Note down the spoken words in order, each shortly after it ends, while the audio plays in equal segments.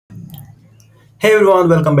Hey everyone,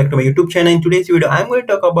 welcome back to my YouTube channel. In today's video, I'm going to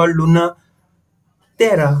talk about Luna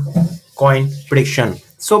Terra coin prediction.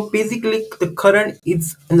 So basically, the current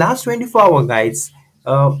is last 24 hour guys.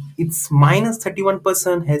 It's minus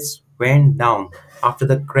 31% has went down after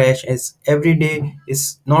the crash. As every day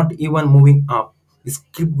is not even moving up. It's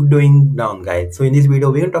keep doing down, guys. So in this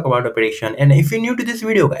video, we're gonna talk about the prediction. And if you're new to this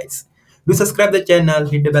video, guys, do subscribe the channel,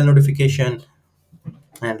 hit the bell notification,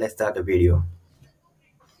 and let's start the video.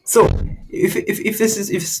 So if this is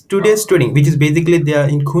if today's trading, which is basically they are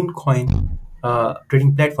in KuCoin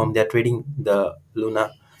trading platform, they are trading the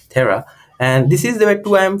Luna Terra, and this is the way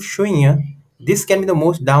two I am showing you. This can be the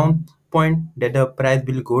most down point that the price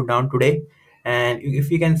will go down today, and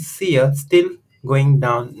if you can see still going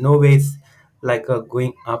down, no ways like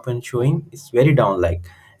going up and showing. It's very down like,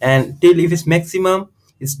 and till if it's maximum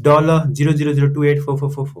it's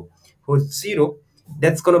 $0.0028444440.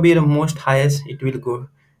 That's gonna be the most highest it will go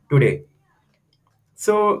today.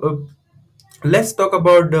 So let's talk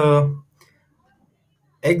about the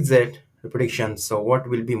exit prediction. So what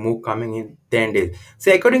will be move coming in 10 days?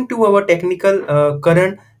 So according to our technical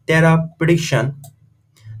current Terra prediction,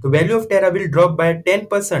 the value of Terra will drop by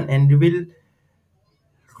 10% and will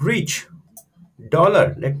reach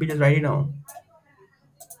dollar. Let me just write it down.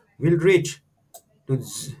 Will reach to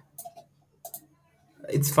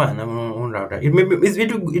it's fine. I'm on router. It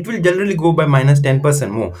will generally go by minus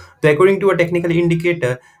 10% more. So according to a technical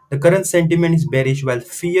indicator, the current sentiment is bearish while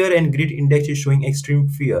fear and greed index is showing extreme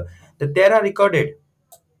fear. The Terra recorded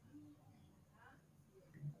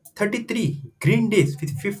 33 green days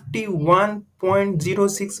with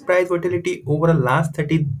 51.06 price volatility over the last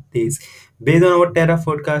 30 days. Based on our Terra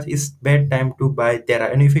forecast, it's bad time to buy Terra.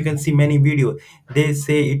 And if you can see many videos, they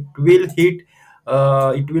say it will hit,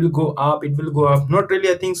 it will go up, it will go up. Not really,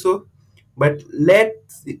 I think so. But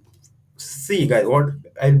let's see, guys. What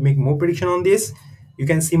I'll make more prediction on this. You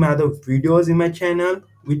can see my other videos in my channel,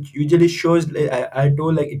 which usually shows. I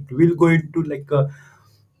told like it will go into like a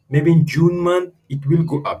maybe in June month it will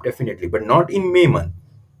go up definitely, but not in May month.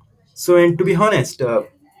 So and to be honest, if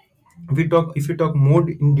we talk more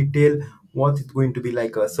in detail what it's going to be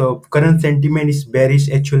like, so current sentiment is bearish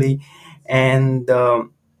actually, and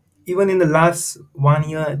even in the last 1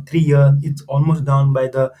 year 3 year it's almost down by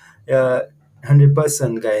the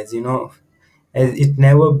 100%, guys, as it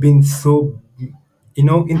never been so, in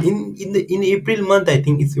April month I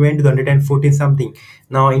think it's went to the 114 something.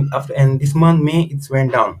 Now in after and this month May it's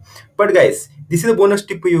went down. But guys, this is a bonus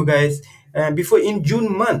tip for you guys. Before in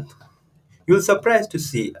June month you'll surprised to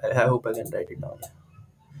see, I hope I can write it down.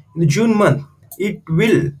 In the June month it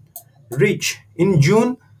will reach in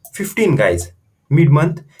June 15, guys, mid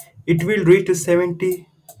month it will reach to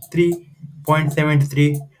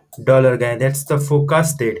 73.73 dollar, guys. That's the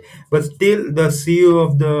forecast date. But still the CEO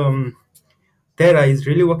of the Terra is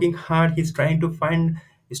really working hard. He's trying to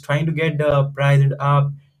get the price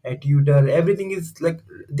up at Utah. Everything is like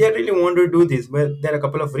they really want to do this, but there are a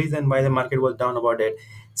couple of reasons why the market was down about it.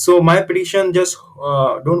 So my prediction, just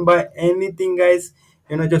don't buy anything, guys.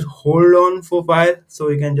 Just hold on for while, so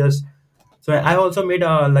you can just. So I also made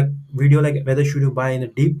a like video like whether should you buy in a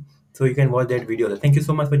deep, so you can watch that video. Thank you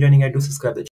so much for joining. I do subscribe the channel.